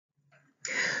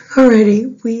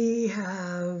Alrighty, we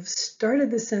have started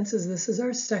the senses. This is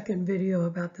our second video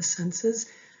about the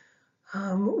senses.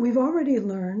 We've already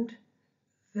learned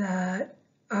that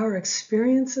our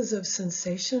experiences of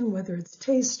sensation, whether it's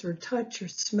taste or touch or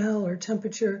smell or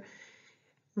temperature,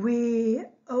 we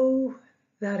owe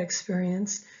that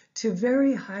experience to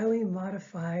very highly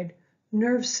modified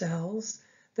nerve cells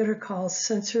that are called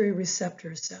sensory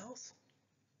receptor cells.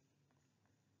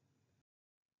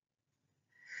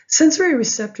 Sensory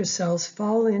receptor cells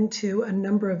fall into a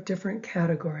number of different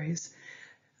categories.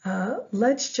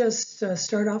 Let's just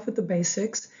start off with the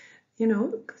basics. You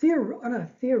know, on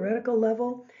a theoretical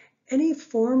level, any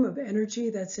form of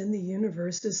energy that's in the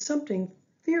universe is something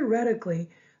theoretically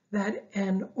that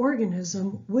an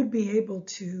organism would be able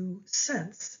to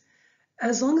sense,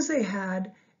 as long as they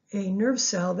had a nerve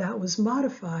cell that was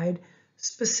modified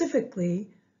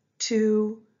specifically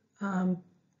to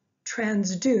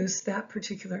transduce that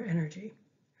particular energy.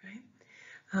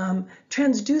 Right?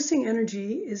 Transducing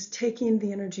energy is taking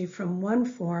the energy from one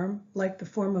form, like the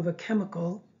form of a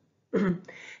chemical,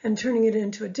 and turning it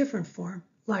into a different form,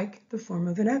 like the form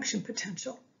of an action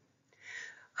potential.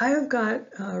 I have got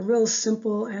a real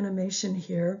simple animation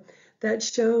here that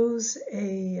shows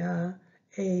a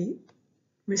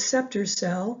receptor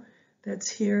cell that's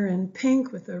here in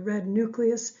pink with a red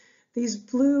nucleus. These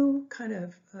blue kind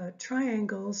of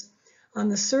triangles on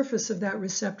the surface of that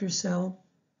receptor cell,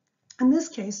 in this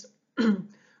case,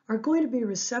 are going to be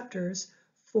receptors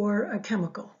for a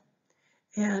chemical.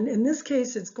 And in this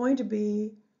case, it's going to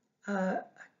be a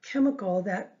chemical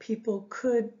that people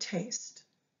could taste,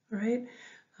 right?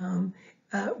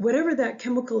 Whatever that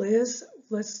chemical is,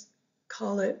 let's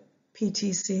call it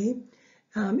PTC,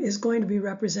 is going to be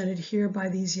represented here by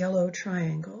these yellow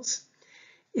triangles.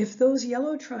 If those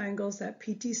yellow triangles, that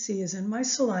PTC is in my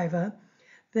saliva,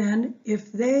 then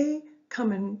if they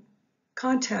come in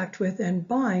contact with and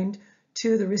bind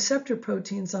to the receptor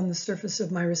proteins on the surface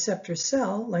of my receptor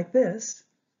cell, like this,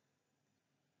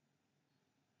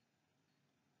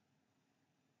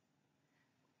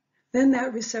 then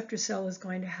that receptor cell is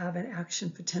going to have an action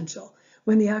potential.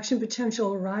 When the action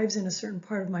potential arrives in a certain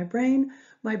part of my brain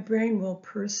will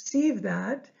perceive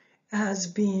that as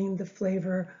being the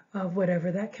flavor of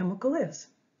whatever that chemical is.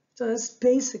 So that's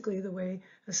basically the way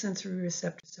a sensory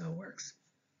receptor cell works.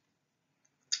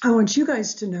 I want you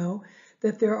guys to know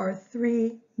that there are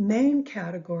three main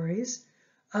categories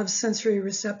of sensory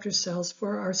receptor cells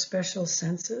for our special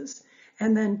senses,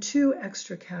 and then two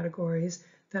extra categories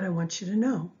that I want you to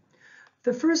know.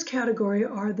 The first category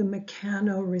are the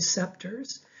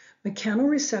mechanoreceptors.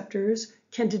 Mechanoreceptors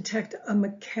can detect a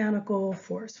mechanical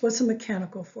force. What's a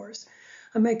mechanical force?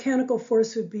 A mechanical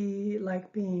force would be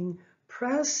like being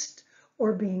pressed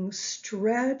or being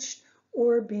stretched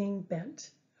or being bent.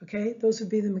 Okay, those would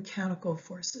be the mechanical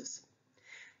forces.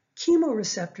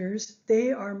 Chemoreceptors,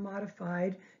 they are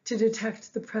modified to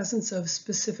detect the presence of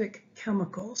specific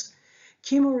chemicals.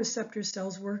 Chemoreceptor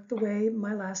cells work the way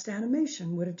my last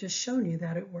animation would have just shown you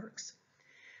that it works.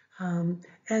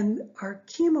 And our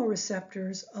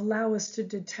chemoreceptors allow us to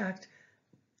detect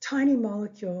tiny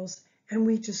molecules, and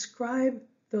we describe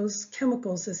those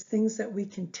chemicals as things that we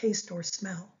can taste or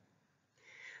smell.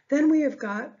 Then we have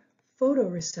got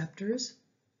photoreceptors,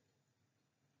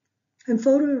 and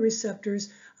photoreceptors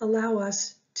allow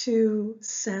us to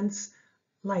sense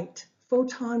light,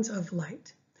 photons of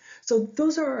light. So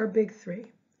those are our big three,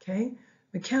 okay?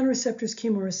 Mechanoreceptors,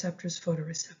 chemoreceptors,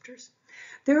 photoreceptors.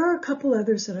 There are a couple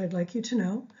others that I'd like you to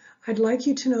know. I'd like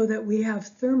you to know that we have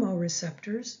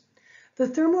thermoreceptors. The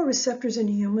thermoreceptors in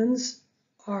humans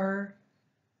are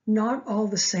not all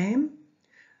the same.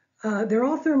 They're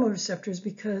all thermoreceptors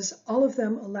because all of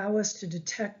them allow us to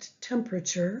detect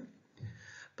temperature.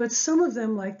 But some of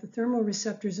them, like the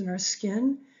thermoreceptors in our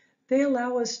skin, they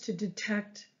allow us to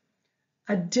detect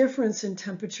a difference in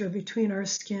temperature between our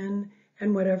skin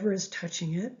and whatever is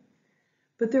touching it.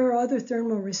 But there are other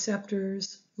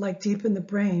thermoreceptors, like deep in the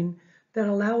brain, that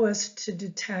allow us to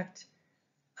detect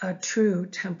a true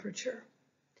temperature.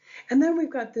 And then we've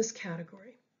got this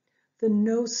category, the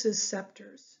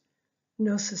nociceptors.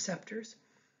 Nociceptors.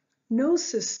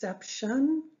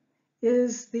 Nociception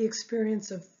is the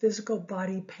experience of physical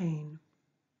body pain.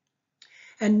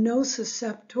 And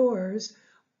nociceptors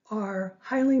are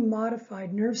highly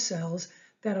modified nerve cells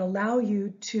that allow you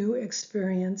to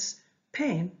experience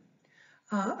pain.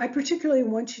 I particularly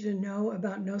want you to know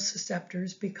about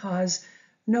nociceptors because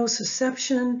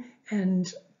nociception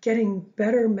and getting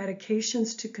better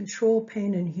medications to control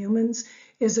pain in humans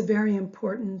is a very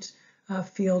important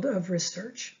field of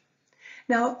research.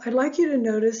 Now, I'd like you to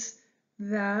notice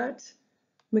that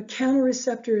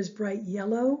mechanoreceptor is bright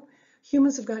yellow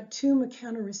humans have got 2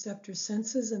 mechanoreceptor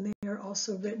senses, and they are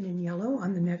also written in yellow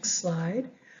on the next slide.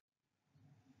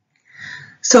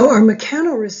 So our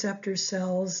mechanoreceptor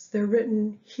cells, they're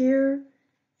written here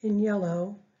in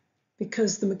yellow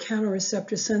because the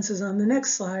mechanoreceptor senses on the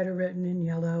next slide are written in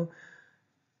yellow.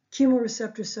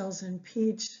 Chemoreceptor cells in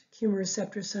peach,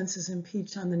 chemoreceptor senses in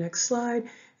peach on the next slide,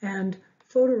 and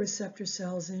photoreceptor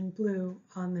cells in blue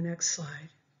on the next slide.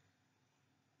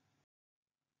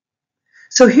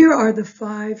 So here are the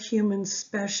 5 human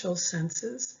special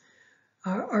senses.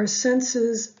 Our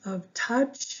senses of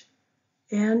touch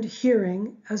and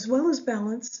hearing, as well as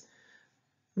balance.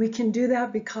 We can do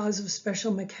that because of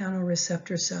special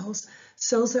mechanoreceptor cells,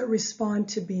 cells that respond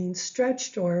to being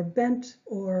stretched or bent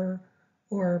or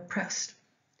pressed.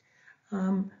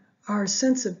 Our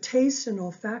sense of taste and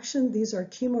olfaction, these are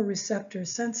chemoreceptor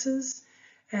senses,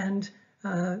 and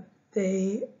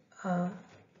they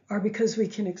are because we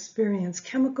can experience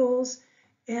chemicals.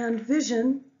 And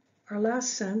vision, our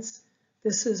last sense,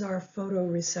 this is our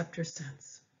photoreceptor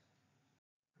sense.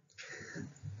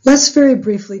 Let's very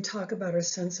briefly talk about our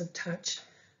sense of touch.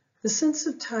 The sense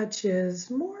of touch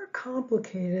is more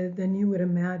complicated than you would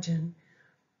imagine.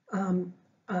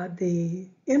 The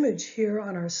image here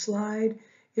on our slide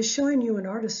is showing you an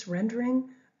artist's rendering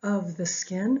of the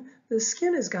skin. The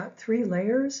skin has got 3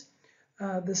 layers.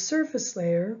 The surface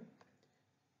layer,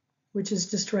 which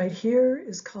is just right here,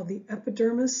 is called the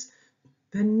epidermis.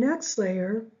 The next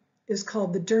layer is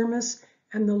called the dermis,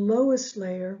 and the lowest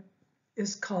layer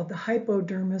is called the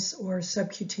hypodermis or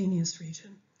subcutaneous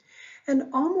region.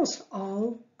 And almost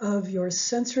all of your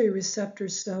sensory receptor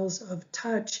cells of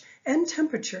touch and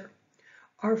temperature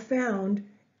are found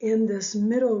in this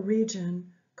middle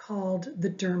region called the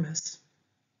dermis.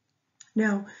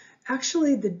 Now,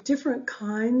 actually, the different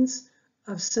kinds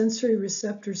of sensory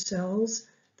receptor cells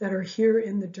that are here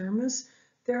in the dermis,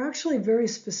 they're actually very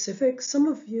specific. Some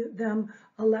of them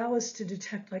allow us to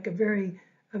detect like a very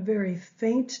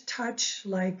faint touch,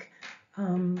 like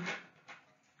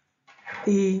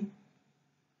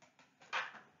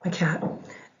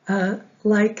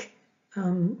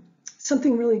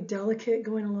something really delicate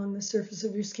going along the surface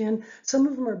of your skin. Some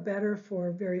of them are better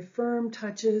for very firm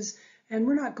touches, and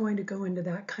we're not going to go into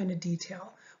that kind of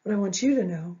detail. What I want you to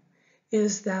know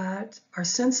is that our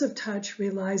sense of touch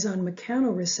relies on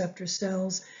mechanoreceptor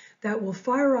cells that will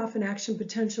fire off an action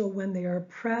potential when they are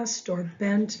pressed or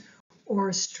bent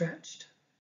or stretched.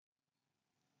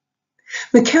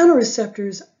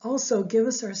 Mechanoreceptors also give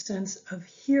us our sense of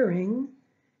hearing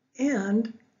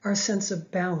and our sense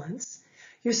of balance.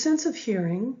 Your sense of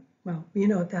hearing, well, you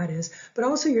know what that is, but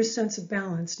also your sense of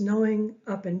balance, knowing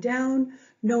up and down,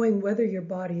 knowing whether your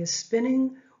body is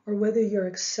spinning or whether you're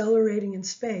accelerating in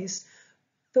space.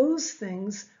 Those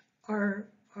things are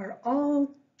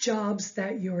all jobs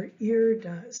that your ear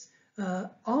does.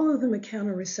 All of the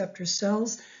mechanoreceptor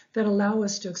cells that allow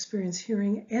us to experience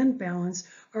hearing and balance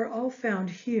are all found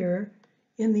here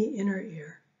in the inner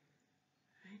ear.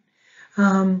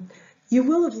 You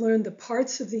will have learned the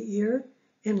parts of the ear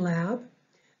in lab.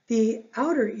 The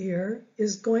outer ear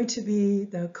is going to be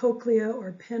the cochlea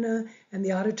or pinna and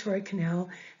the auditory canal,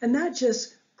 and that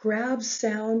just grabs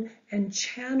sound and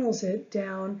channels it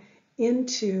down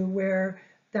into where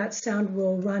that sound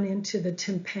will run into the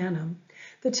tympanum.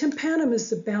 The tympanum is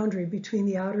the boundary between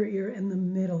the outer ear and the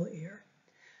middle ear.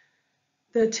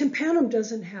 The tympanum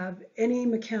doesn't have any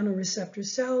mechanoreceptor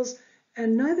cells,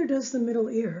 and neither does the middle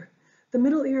ear. The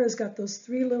middle ear has got those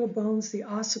 3 little bones, the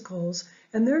ossicles,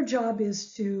 and their job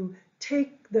is to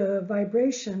take the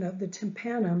vibration of the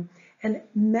tympanum and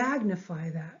magnify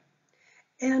that.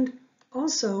 And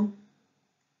also,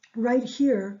 right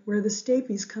here, where the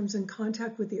stapes comes in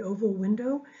contact with the oval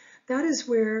window, that is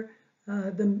where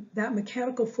that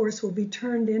mechanical force will be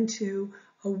turned into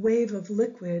a wave of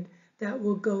liquid that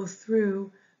will go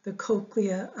through the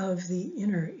cochlea of the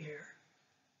inner ear.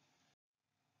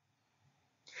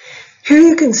 Here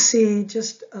you can see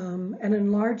just an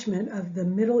enlargement of the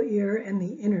middle ear and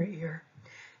the inner ear.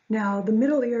 Now, the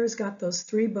middle ear has got those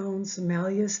 3 bones, the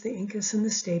malleus, the incus, and the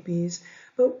stapes,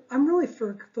 but I'm really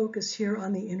focused here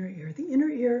on the inner ear. The inner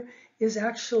ear is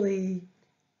actually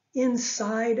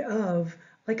inside of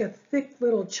like a thick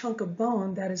little chunk of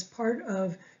bone that is part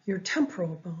of your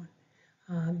temporal bone.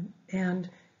 And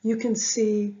you can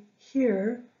see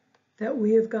here that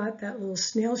we have got that little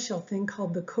snail shell thing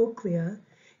called the cochlea.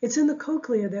 It's in the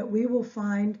cochlea that we will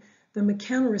find the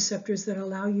mechanoreceptors that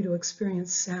allow you to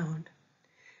experience sound.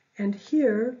 And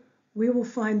here we will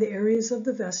find the areas of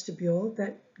the vestibule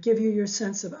that give you your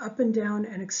sense of up and down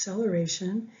and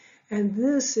acceleration. And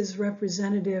this is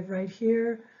representative right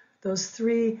here those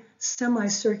three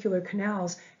semicircular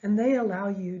canals, and they allow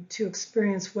you to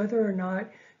experience whether or not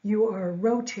you are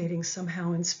rotating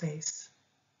somehow in space.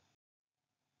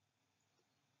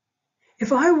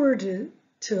 If I were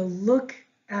to look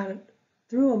at,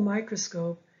 through a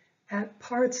microscope, at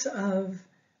parts of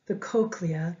the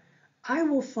cochlea, I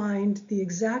will find the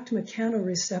exact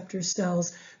mechanoreceptor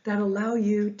cells that allow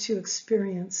you to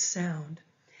experience sound.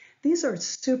 These are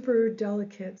super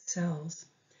delicate cells.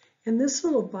 In this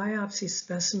little biopsy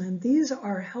specimen, these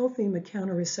are healthy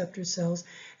mechanoreceptor cells,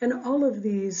 and all of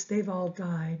these, they've all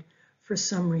died for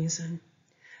some reason.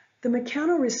 The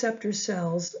mechanoreceptor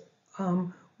cells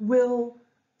will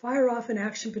fire off an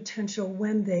action potential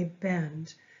when they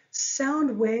bend.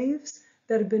 Sound waves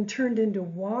that have been turned into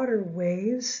water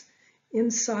waves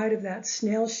inside of that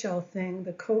snail shell thing,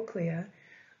 the cochlea,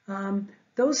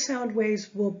 those sound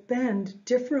waves will bend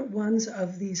different ones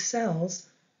of these cells,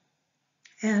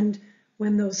 and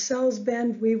when those cells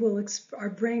bend, our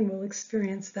brain will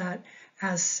experience that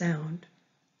as sound.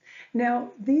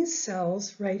 Now, these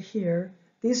cells right here,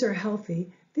 these are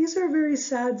healthy. These are very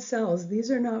sad cells.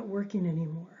 These are not working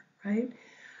anymore, right?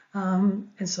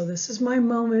 And so this is my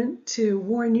moment to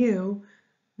warn you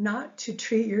not to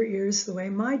treat your ears the way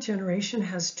my generation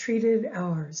has treated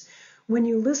ours. When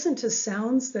you listen to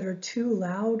sounds that are too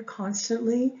loud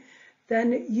constantly,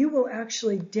 then you will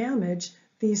actually damage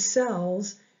these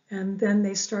cells, and then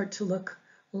they start to look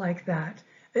like that.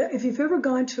 If you've ever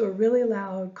gone to a really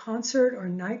loud concert or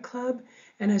nightclub,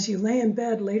 and as you lay in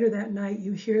bed later that night,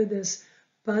 you hear this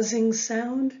buzzing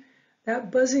sound,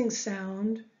 that buzzing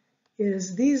sound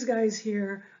is these guys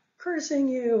here cursing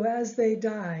you as they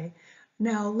die.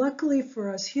 Now, luckily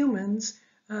for us humans,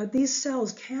 these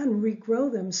cells can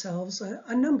regrow themselves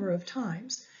a number of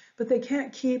times, but they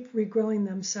can't keep regrowing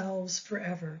themselves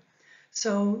forever.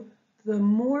 So the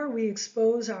more we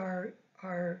expose our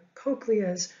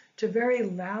cochleas to very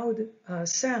loud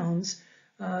sounds,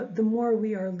 the more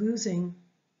we are losing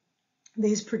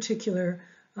these particular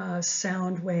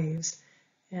sound waves.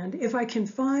 And if I can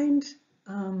find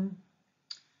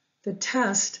the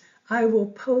test, I will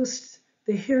post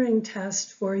the hearing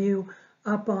test for you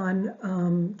up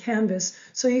on Canvas,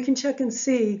 so you can check and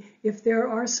see if there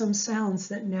are some sounds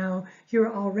that now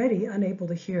you're already unable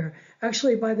to hear.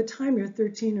 Actually, by the time you're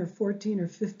 13 or 14 or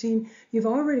 15, you've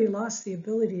already lost the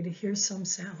ability to hear some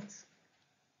sounds.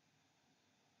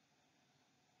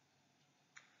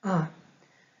 But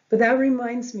that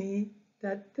reminds me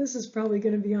that this is probably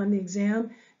going to be on the exam.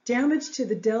 Damage to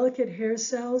the delicate hair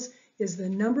cells is the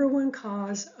 #1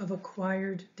 cause of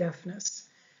acquired deafness,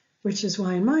 which is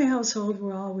why in my household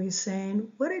we're always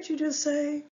saying, "What did you just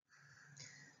say?"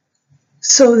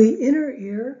 So the inner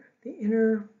ear, the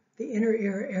inner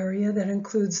ear area that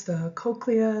includes the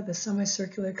cochlea, the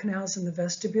semicircular canals, and the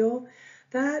vestibule,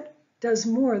 that does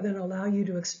more than allow you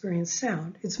to experience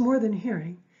sound. It's more than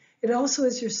hearing. It also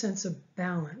is your sense of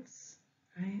balance,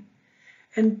 right?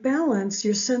 And balance,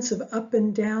 your sense of up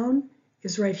and down,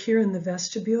 is right here in the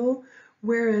vestibule,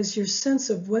 whereas your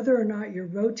sense of whether or not you're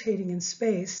rotating in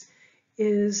space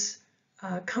is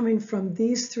coming from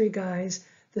these three guys,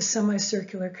 the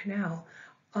semicircular canal.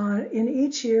 In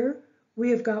each ear,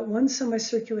 we have got one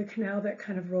semicircular canal that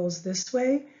kind of rolls this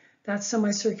way. That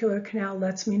semicircular canal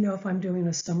lets me know if I'm doing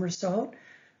a somersault.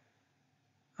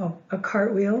 Oh, a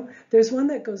cartwheel. There's one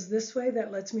that goes this way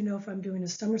that lets me know if I'm doing a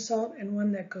somersault, and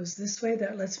one that goes this way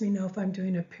that lets me know if I'm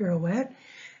doing a pirouette.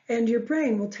 And your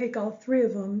brain will take all three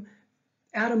of them,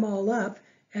 add them all up,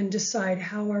 and decide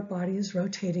how our body is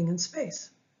rotating in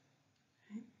space.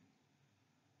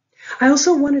 I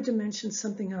also wanted to mention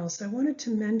something else. I wanted to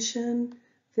mention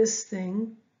this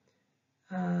thing,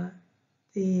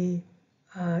 the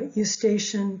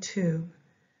Eustachian tube.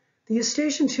 The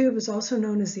Eustachian tube is also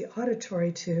known as the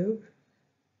auditory tube,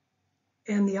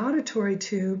 and the auditory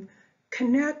tube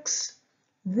connects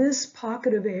this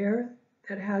pocket of air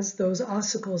that has those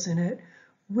ossicles in it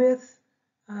with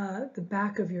the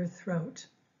back of your throat.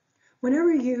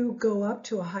 Whenever you go up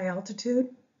to a high altitude,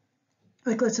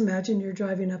 like let's imagine you're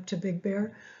driving up to Big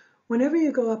Bear, whenever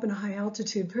you go up in a high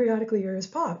altitude, periodically your ears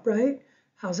pop, right?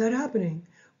 How's that happening?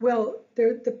 Well,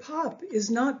 the pop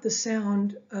is not the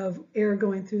sound of air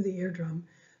going through the eardrum.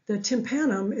 The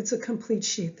tympanum, it's a complete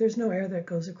sheath. There's no air that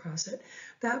goes across it.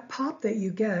 That pop that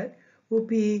you get will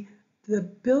be the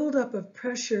buildup of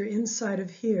pressure inside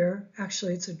of here.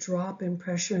 Actually, it's a drop in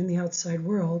pressure in the outside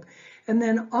world. And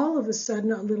then all of a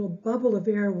sudden, a little bubble of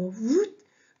air will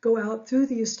go out through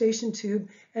the Eustachian tube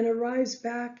and arrives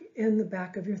back in the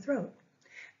back of your throat.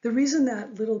 The reason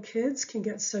that little kids can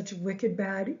get such wicked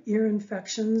bad ear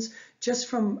infections just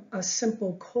from a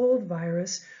simple cold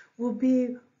virus will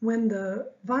be when the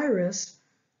virus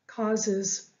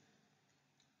causes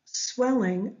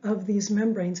swelling of these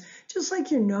membranes, just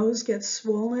like your nose gets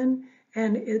swollen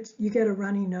and you get a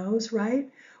runny nose, right?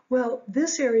 Well,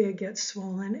 this area gets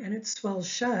swollen and it swells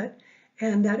shut,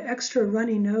 and that extra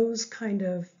runny nose kind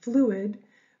of fluid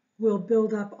will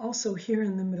build up also here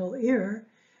in the middle ear.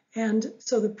 And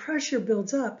so the pressure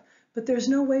builds up, but there's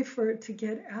no way for it to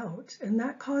get out, and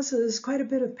that causes quite a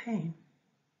bit of pain.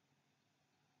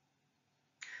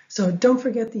 So don't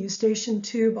forget the Eustachian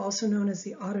tube, also known as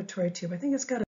the auditory tube. I think it's got